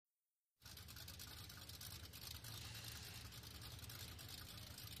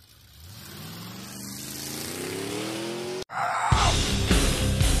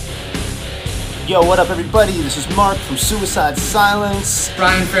Yo, what up, everybody? This is Mark from Suicide Silence.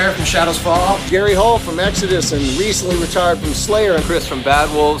 Brian Fair from Shadows Fall. Gary Hall from Exodus and recently retired from Slayer. And Chris from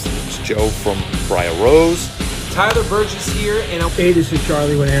Bad Wolves. It's Joe from Briar Rose. Tyler Burgess here. Hey, this is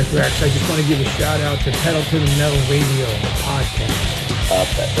Charlie with Anthrax. I just want to give a shout out to Pedal to the Metal Radio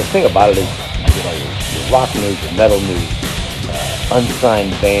podcast. The thing about it is, your rock news, your metal news,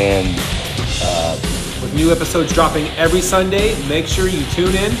 unsigned bands. With new episodes dropping every Sunday, make sure you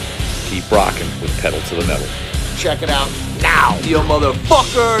tune in. Keep rocking with Pedal to the Metal. check it out now, You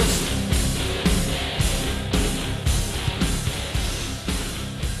motherfuckers!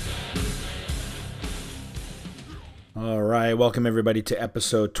 All right, welcome everybody to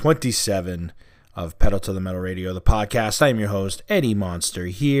episode 27 of Pedal to the Metal Radio, the podcast. I am your host, Eddie Monster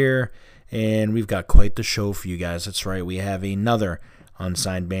here, and we've got quite the show for you guys. That's right, we have another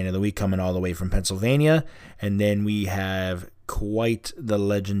unsigned band of the week coming all the way from Pennsylvania, and then we have quite the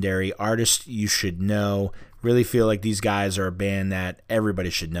legendary artist you should know. Really feel like these guys are a band that everybody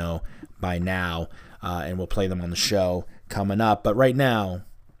should know by now, and we'll play them on the show coming up. But right now,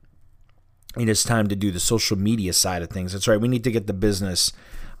 it is time to do the social media side of things. That's right, we need to get the business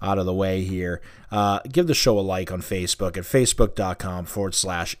out of the way here. Give the show a like on Facebook at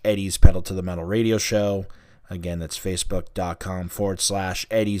facebook.com/Eddie's Pedal to the Metal Radio Show. Again, that's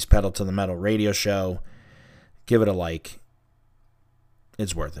facebook.com/Eddie's Pedal to the Metal Radio Show. Give it a like.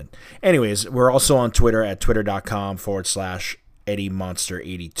 It's worth it. Anyways, we're also on Twitter at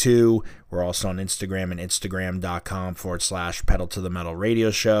twitter.com/EddieMonster82. We're also on Instagram and instagram.com/Pedal to the Metal Radio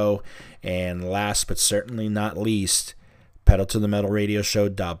Show. And last but certainly not least,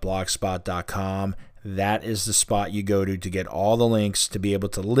 pedaltothemetalradioshow.blogspot.com. That is the spot you go to get all the links to be able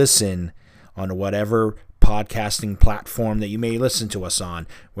to listen on whatever podcasting platform that you may listen to us on,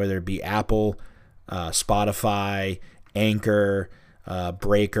 whether it be Apple, Spotify, Anchor,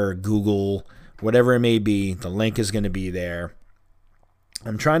 Breaker, Google, whatever it may be. The link is going to be there.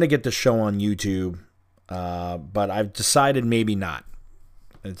 I'm trying to get the show on YouTube, but I've decided maybe not.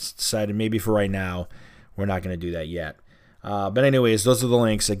 It's decided maybe for right now we're not going to do that yet. But anyways, those are the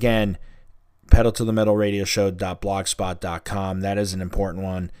links. Again, pedaltothemetalradioshow.blogspot.com. That is an important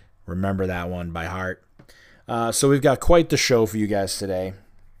one. Remember that one by heart. So we've got quite the show for you guys today.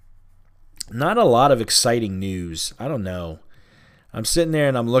 Not a lot of exciting news. I don't know. I'm sitting there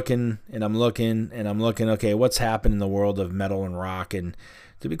and I'm looking, okay, what's happened in the world of metal and rock? And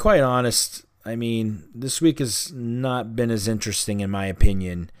to be quite honest, I mean, this week has not been as interesting in my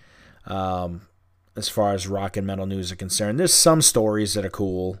opinion, as far as rock and metal news are concerned. There's some stories that are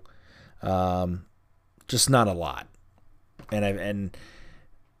cool, just not a lot. And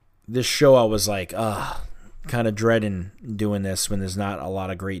this show, I was like, kind of dreading doing this when there's not a lot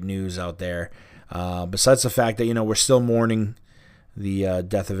of great news out there. Besides the fact that, we're still mourning the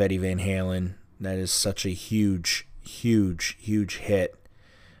death of Eddie Van Halen. That is such a huge, huge, huge hit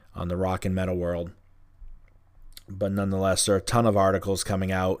on the rock and metal world. But nonetheless, there are a ton of articles coming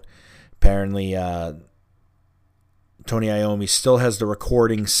out. Apparently, Tony Iommi still has the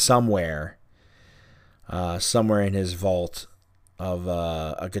recording somewhere in his vault of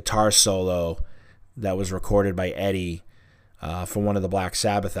a guitar solo that was recorded by Eddie for one of the Black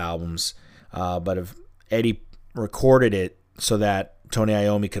Sabbath albums. But if Eddie recorded it so that Tony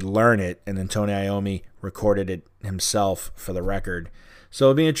Iommi could learn it, and then Tony Iommi recorded it himself for the record. So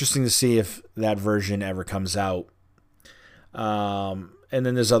it'll be interesting to see if that version ever comes out. And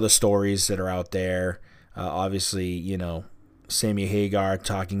then there's other stories that are out there. Obviously, Sammy Hagar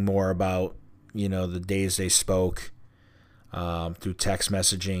talking more about, the days they spoke through text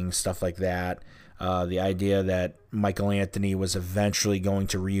messaging, stuff like that. The idea that Michael Anthony was eventually going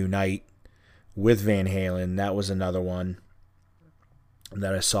to reunite with Van Halen, that was another one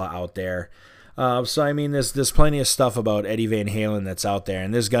that I saw out there. So I mean, there's plenty of stuff about Eddie Van Halen that's out there,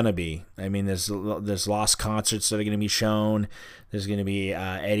 and there's gonna be. I mean, there's lost concerts that are gonna be shown. There's gonna be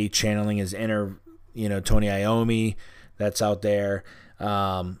Eddie channeling his inner, Tony Iommi that's out there.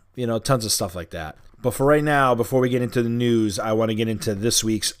 Tons of stuff like that. But for right now, before we get into the news, I want to get into this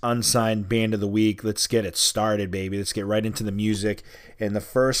week's Unsigned Band of the Week. Let's get it started, baby. Let's get right into the music. And the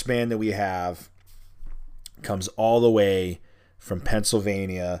first band that we have comes all the way from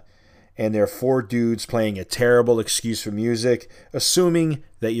Pennsylvania. And they're four dudes playing a terrible excuse for music, assuming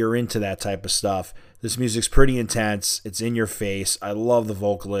that you're into that type of stuff. This music's pretty intense. It's in your face. I love the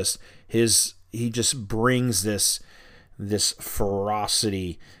vocalist. He just brings this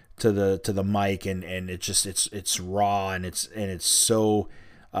ferocity to the mic, and it's raw, and it's so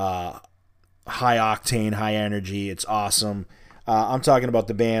high octane, high energy. It's awesome. I'm talking about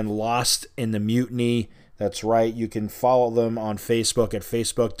the band Lost in the Mutiny. That's right. You can follow them on Facebook at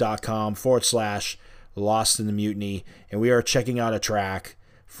facebook.com/Lost in the Mutiny. And we are checking out a track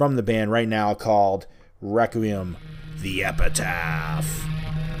from the band right now called Requiem, the Epitaph.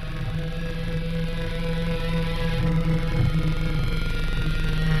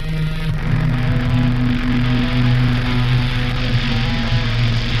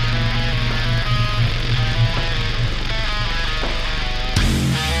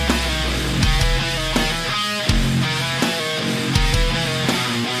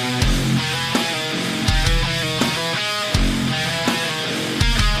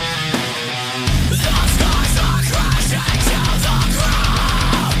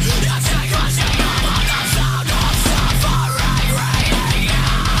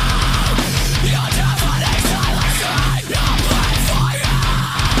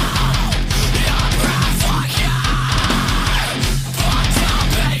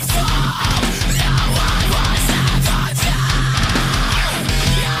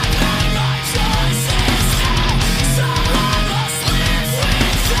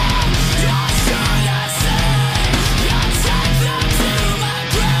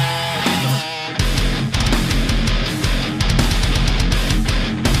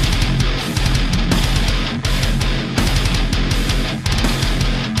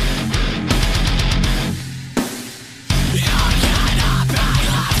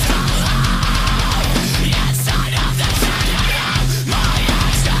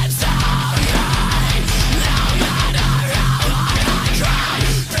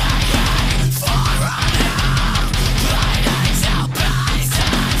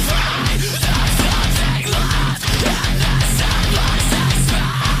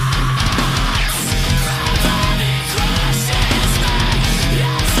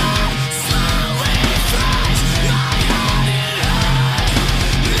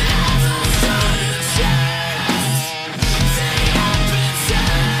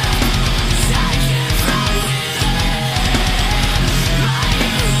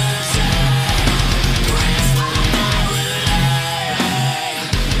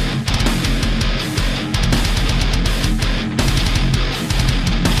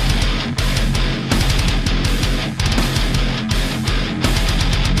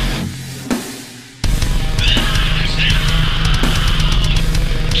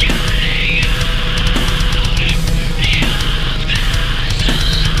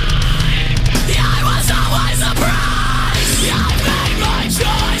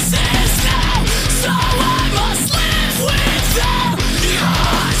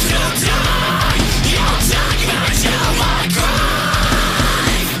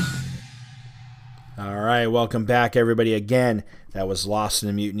 Welcome back, everybody. Again, that was Lost in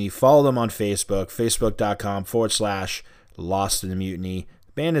the Mutiny. Follow them on Facebook, facebook.com/Lost in the Mutiny.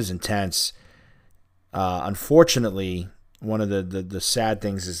 The band is intense. Unfortunately, one of the sad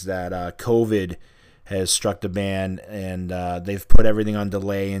things is that COVID has struck the band, and they've put everything on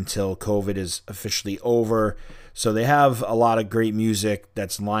delay until COVID is officially over. So they have a lot of great music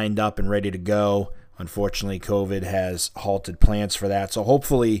that's lined up and ready to go. Unfortunately, COVID has halted plans for that. So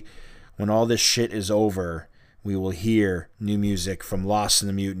hopefully, when all this shit is over, we will hear new music from Lost in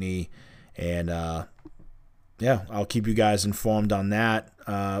the Mutiny. And, yeah, I'll keep you guys informed on that,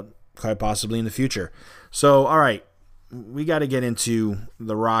 quite possibly in the future. So, all right, we got to get into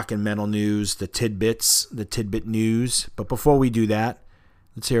the rock and metal news, the tidbit news. But before we do that,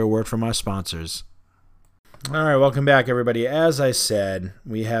 let's hear a word from our sponsors. All right, welcome back, everybody. As I said,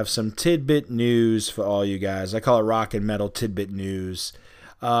 we have some tidbit news for all you guys. I call it rock and metal tidbit news.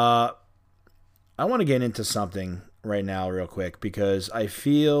 I want to get into something right now real quick because I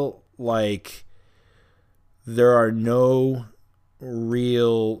feel like there are no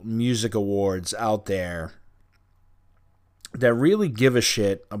real music awards out there that really give a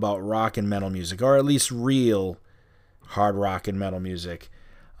shit about rock and metal music, or at least real hard rock and metal music.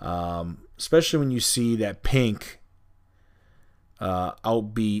 Especially when you see that Pink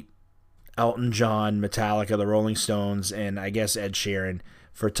outbeat Elton John, Metallica, the Rolling Stones, and I guess Ed Sheeran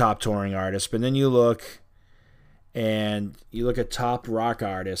for top touring artists. But then you look at top rock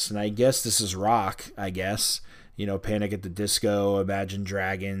artists, and I guess this is rock, I guess. You know, Panic at the Disco, Imagine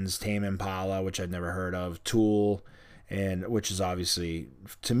Dragons, Tame Impala, which I've never heard of, Tool, and which is obviously,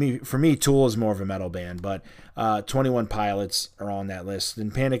 for me, Tool is more of a metal band, but 21 Pilots are on that list.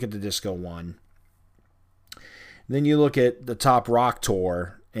 Then Panic at the Disco won. Then you look at the top rock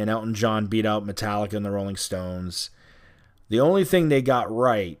tour, and Elton John beat out Metallica and the Rolling Stones. The only thing they got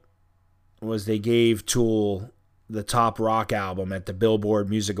right was they gave Tool the top rock album at the Billboard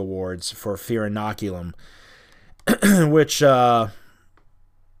Music Awards for Fear Inoculum, which, you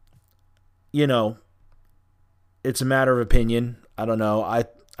know, it's a matter of opinion. I don't know.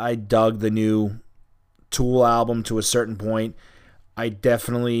 I dug the new Tool album to a certain point. I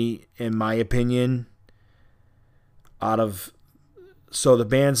definitely, in my opinion, so the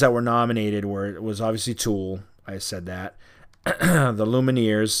bands that were nominated was obviously Tool. I said that. The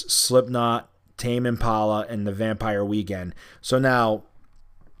Lumineers, Slipknot, Tame Impala, and the Vampire Weekend. So now,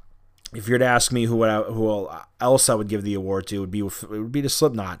 if you're to ask me who else I would give the award to, it would be to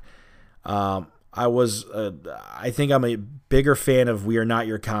Slipknot. I think I'm a bigger fan of We Are Not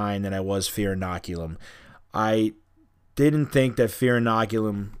Your Kind than I was Fear Inoculum. I didn't think that Fear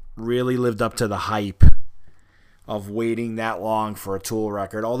Inoculum really lived up to the hype of waiting that long for a Tool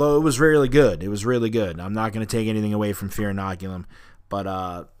record, although it was really good. It was really good. I'm not going to take anything away from Fear Inoculum, but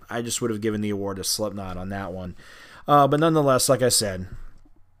I just would have given the award to Slipknot on that one. But nonetheless, like I said,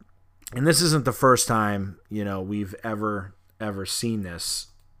 and this isn't the first time, we've ever seen this,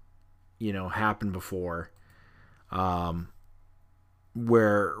 happen before,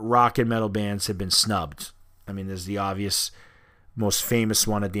 where rock and metal bands have been snubbed. I mean, there's the obvious, most famous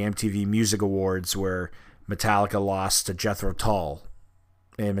one at the MTV Music Awards where Metallica lost to Jethro Tull.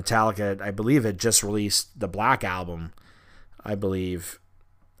 And Metallica, I believe, had just released the Black Album, I believe,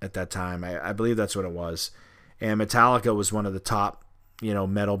 at that time. I believe that's what it was. And Metallica was one of the top,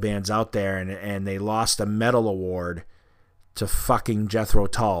 metal bands out there, and they lost a metal award to fucking Jethro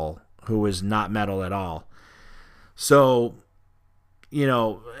Tull, who was not metal at all. So,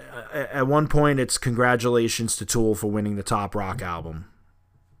 at one point it's congratulations to Tool for winning the top rock album.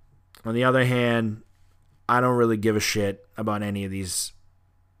 On the other hand, I don't really give a shit about any of these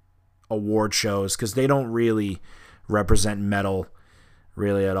award shows because they don't really represent metal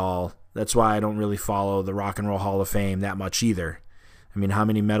really at all. That's why I don't really follow the Rock and Roll Hall of Fame that much either. I mean, how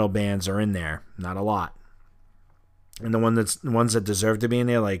many metal bands are in there? Not a lot. And the ones that deserve to be in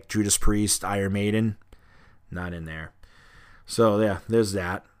there, like Judas Priest, Iron Maiden, not in there. So yeah, there's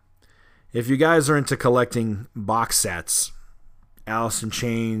that. If you guys are into collecting box sets, Alice in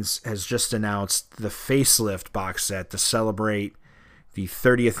Chains has just announced the Facelift box set to celebrate the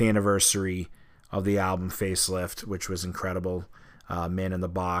 30th anniversary of the album Facelift, which was incredible. Man in the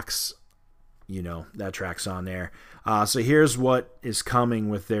Box, that track's on there. So here's what is coming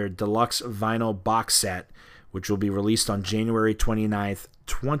with their deluxe vinyl box set, which will be released on January 29th,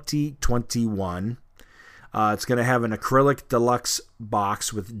 2021. It's going to have an acrylic deluxe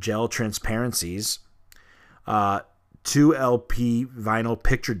box with gel transparencies, 2 LP vinyl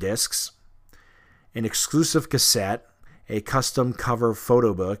picture discs, an exclusive cassette, a custom cover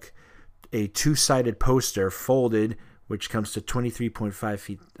photo book, a 2-sided poster folded, which comes to 23.5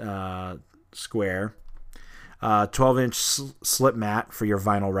 feet square, 12-inch slip mat for your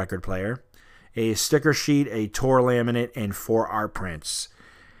vinyl record player, a sticker sheet, a Tor laminate, and 4 art prints.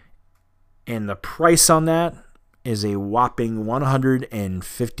 And the price on that is a whopping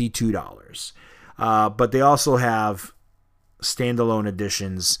 $152. But they also have standalone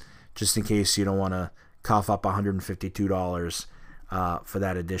editions, just in case you don't want to cough up $152 for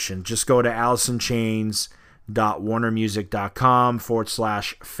that edition. Just go to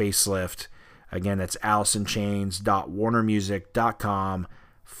AllisonChains.warnermusic.com/facelift. Again, that's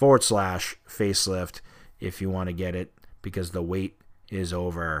AllisonChains.warnermusic.com/facelift if you want to get it, because the wait is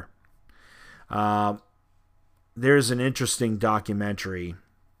over. There's an interesting documentary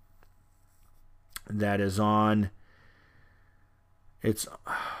that is on. It's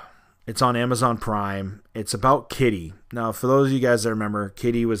on Amazon Prime. It's about Kitty. Now, for those of you guys that remember,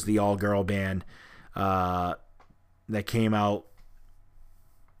 Kitty was the all-girl band that came out,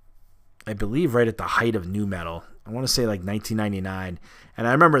 I believe, right at the height of nu metal. I want to say like 1999. And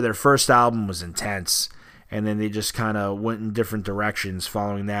I remember their first album was intense, and then they just kind of went in different directions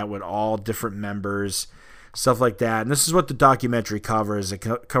following that with all different members, stuff like that. And this is what the documentary covers. It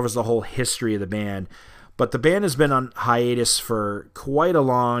covers the whole history of the band. But the band has been on hiatus for quite a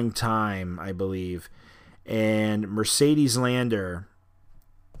long time, I believe. And Mercedes Lander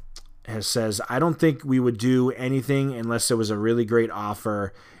says, I don't think we would do anything unless there was a really great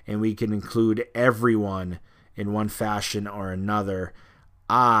offer and we can include everyone in one fashion or another.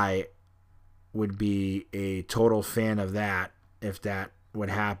 I would be a total fan of that if that would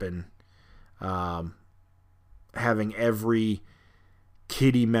happen. Having every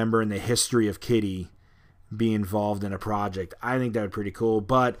Kitty member in the history of Kitty be involved in a project. I think that would be pretty cool.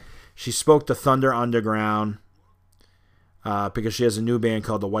 But she spoke to Thunder Underground because she has a new band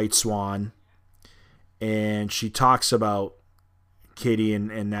called the White Swan. And she talks about Kitty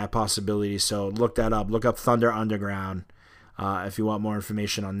and that possibility. So look that up. Look up Thunder Underground if you want more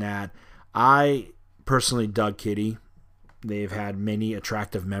information on that. I personally dug Kitty. They've had many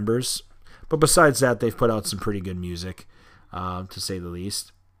attractive members. But besides that, they've put out some pretty good music, to say the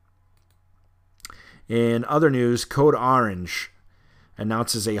least. In other news, Code Orange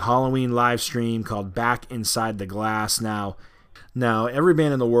announces a Halloween live stream called Back Inside the Glass. Now, every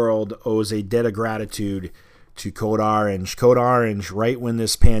band in the world owes a debt of gratitude to Code Orange. Code Orange, right when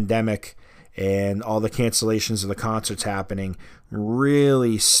this pandemic and all the cancellations of the concerts happening,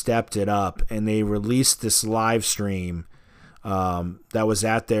 really stepped it up, and they released this live stream that was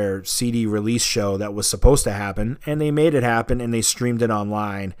at their CD release show that was supposed to happen, and they made it happen, and they streamed it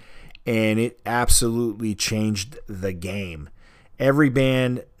online, and it absolutely changed the game. Every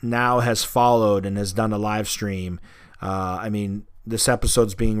band now has followed and has done a live stream. This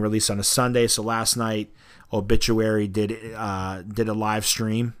episode's being released on a Sunday, so last night Obituary did a live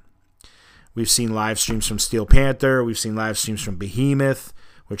stream. We've seen live streams from Steel Panther. We've seen live streams from Behemoth,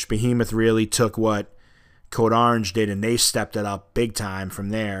 which Behemoth really took what Code Orange did, and they stepped it up big time from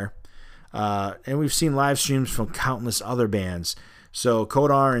there. And we've seen live streams from countless other bands. So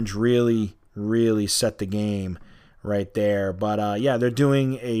Code Orange really, really set the game right there. But they're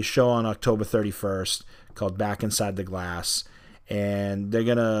doing a show on October 31st called Back Inside the Glass. And they're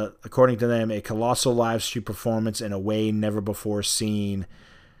going to, according to them, a colossal live stream performance in a way never before seen.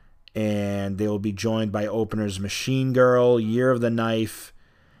 And they will be joined by openers Machine Girl, Year of the Knife,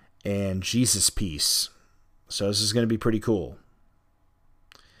 and Jesus Piece. So this is going to be pretty cool.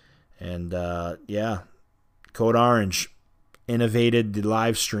 And Code Orange innovated the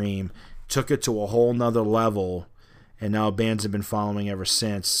live stream, took it to a whole nother level, and now bands have been following ever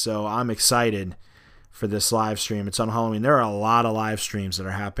since. So I'm excited for this live stream. It's on Halloween. There are a lot of live streams that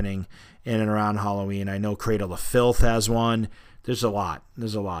are happening in and around Halloween. I know Cradle of Filth has one. There's a lot.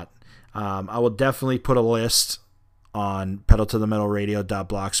 I will definitely put a list on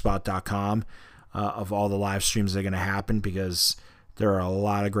pedaltothemetalradio.blogspot.com of all the live streams that are going to happen, because there are a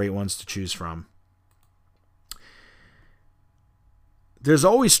lot of great ones to choose from. There's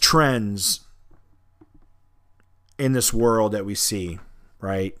always trends in this world that we see,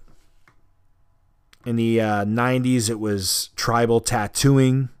 right? In the 90s, it was tribal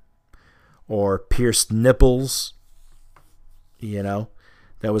tattooing or pierced nipples.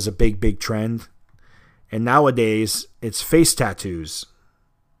 That was a big trend. And nowadays, it's face tattoos,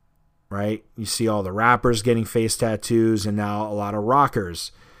 right? You see all the rappers getting face tattoos, and now a lot of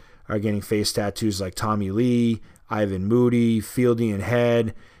rockers are getting face tattoos like Tommy Lee, Ivan Moody, Fieldy and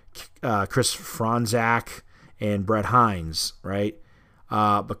Head, Chris Franzak, and Brett Hines, right?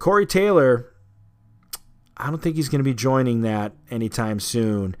 But Corey Taylor, I don't think he's going to be joining that anytime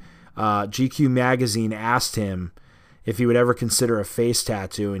soon. GQ magazine asked him if he would ever consider a face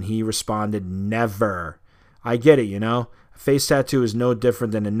tattoo, and he responded, never. I get it, A face tattoo is no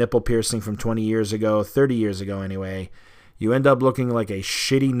different than a nipple piercing from 20 years ago, 30 years ago anyway. You end up looking like a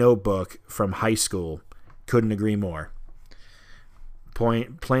shitty notebook from high school. Couldn't agree more.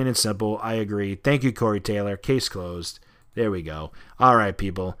 Plain and simple, I agree. Thank you, Corey Taylor. Case closed. There we go. All right,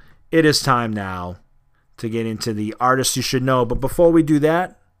 people. It is time now to get into the artists you should know. But before we do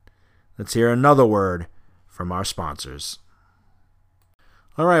that, let's hear another word from our sponsors.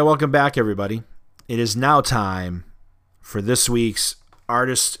 All right, welcome back, everybody. It is now time for this week's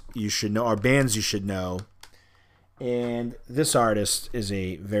artists you should know, or bands you should know. And this artist is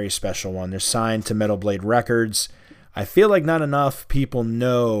a very special one. They're signed to Metal Blade Records. I feel like not enough people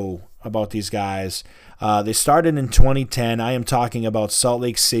know about these guys. They started in 2010. I am talking about Salt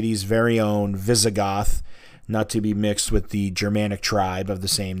Lake City's very own Visigoth, not to be mixed with the Germanic tribe of the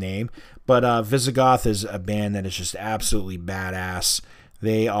same name. But Visigoth is a band that is just absolutely badass.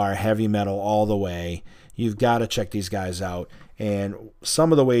 They are heavy metal all the way. You've got to check these guys out. And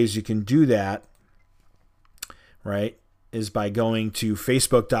some of the ways you can do that, right, is by going to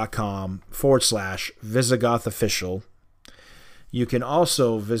facebook.com/Visigoth Official. You can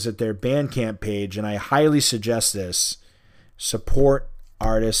also visit their Bandcamp page, and I highly suggest this. Support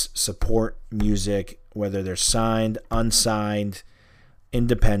artists, support music, whether they're signed, unsigned,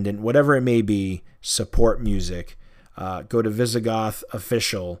 independent, whatever it may be, support music. Go to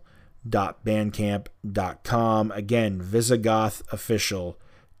VisigothOfficial.bandcamp.com. Again,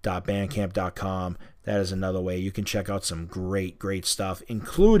 VisigothOfficial.bandcamp.com. That is another way you can check out some great stuff,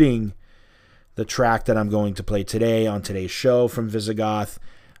 including the track that I'm going to play today on today's show from Visigoth.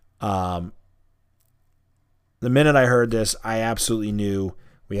 The minute I heard this, I absolutely knew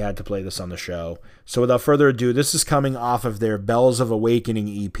we had to play this on the show. So without further ado, this is coming off of their Bells of Awakening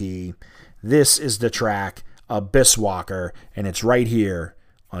EP. This is the track Abyss Walker, and it's right here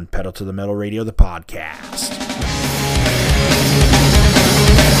on Pedal to the Metal Radio, the podcast.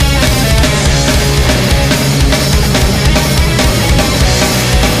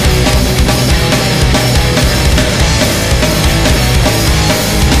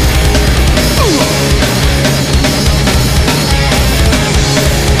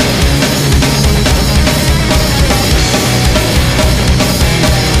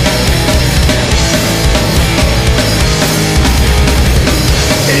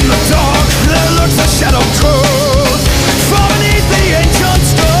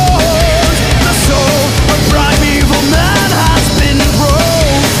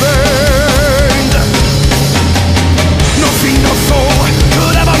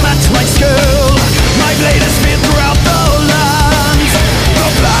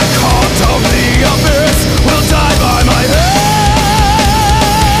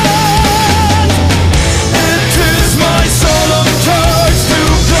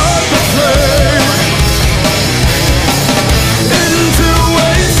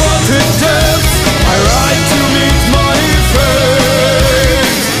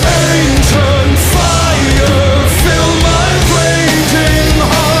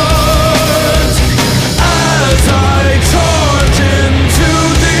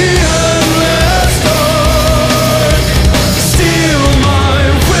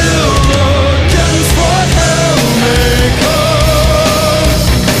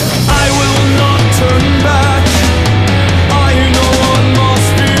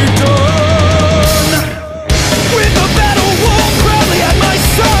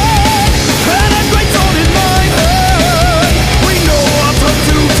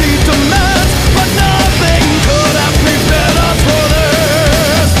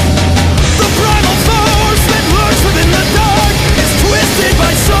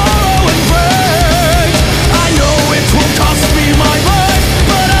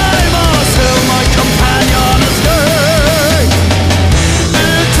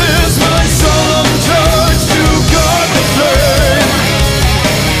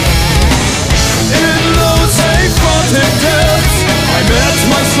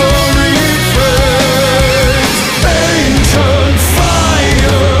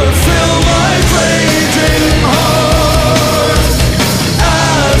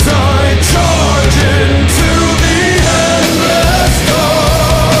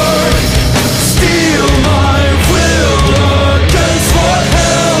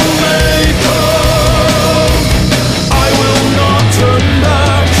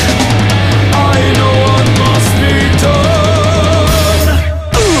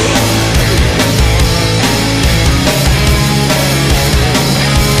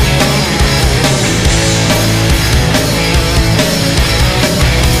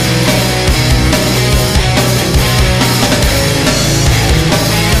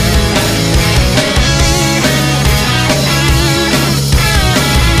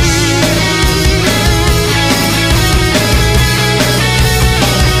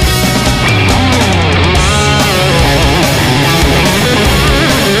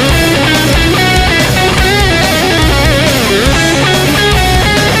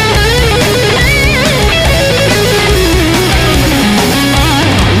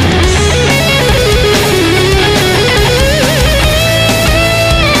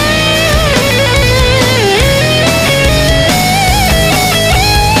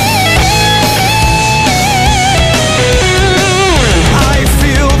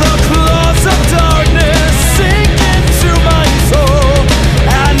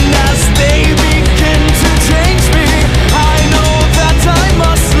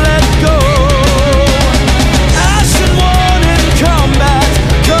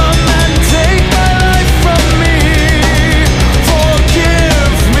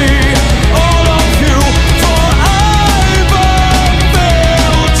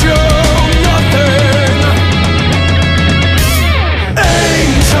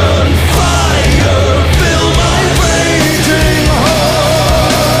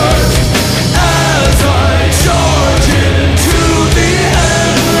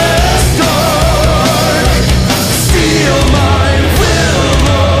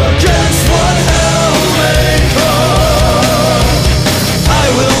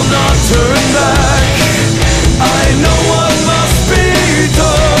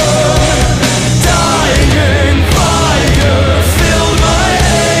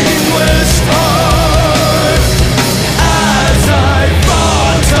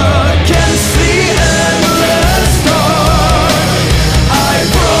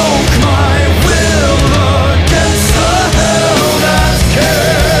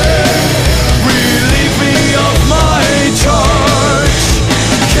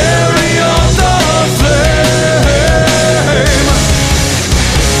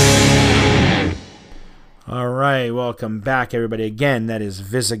 right, welcome back, everybody. Again, that is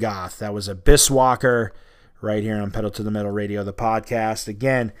Visigoth. That was Abyss Walker right here on Pedal to the Metal Radio, the podcast.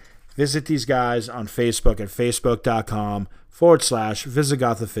 Again, visit these guys on Facebook at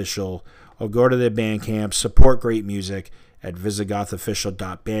facebook.com/Visigoth Official, or go to their Bandcamp, support great music at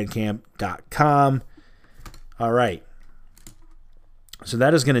visigotofficial.bandcamp.com. All right. So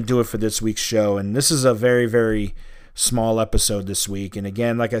that is going to do it for this week's show, and this is a very, very small episode this week. And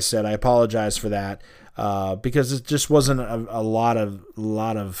again, like I said, I apologize for that because it just wasn't a lot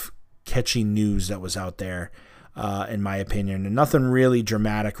of catchy news that was out there, in my opinion, and nothing really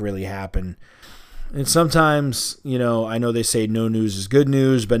dramatic really happened. And sometimes, I know they say no news is good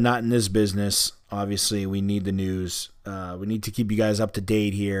news, but not in this business. Obviously, we need the news. We need to keep you guys up to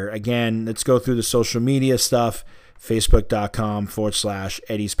date here. Again, let's go through the social media stuff.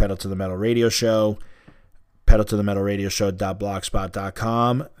 Facebook.com/Eddie's Pedal to the Metal Radio Show.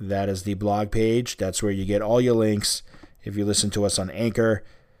 pedaltothemetalradioshow.blogspot.com. That is the blog page. That's where you get all your links if you listen to us on Anchor,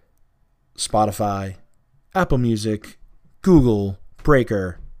 Spotify, Apple Music, Google,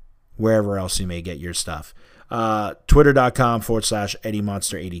 Breaker, wherever else you may get your stuff.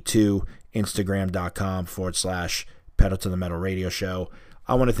 Twitter.com/EddieMonster82. Instagram.com/Pedal to the Metal Radio Show.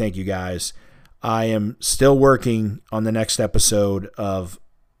 I want to thank you guys. I am still working on the next episode of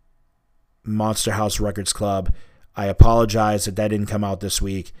Monster House Records Club. I apologize that didn't come out this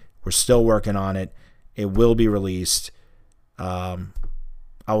week. We're still working on it. It will be released. I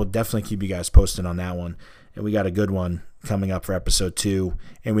will definitely keep you guys posted on that one. And we got a good one coming up for episode 2.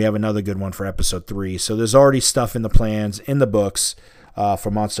 And we have another good one for episode 3. So there's already stuff in the plans, in the books,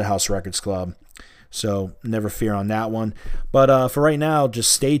 for Monster House Records Club. So never fear on that one. But for right now,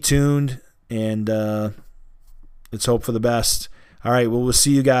 just stay tuned. And let's hope for the best. All right, well, we'll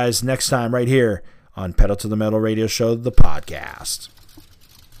see you guys next time right here on Pedal to the Metal Radio Show, the podcast.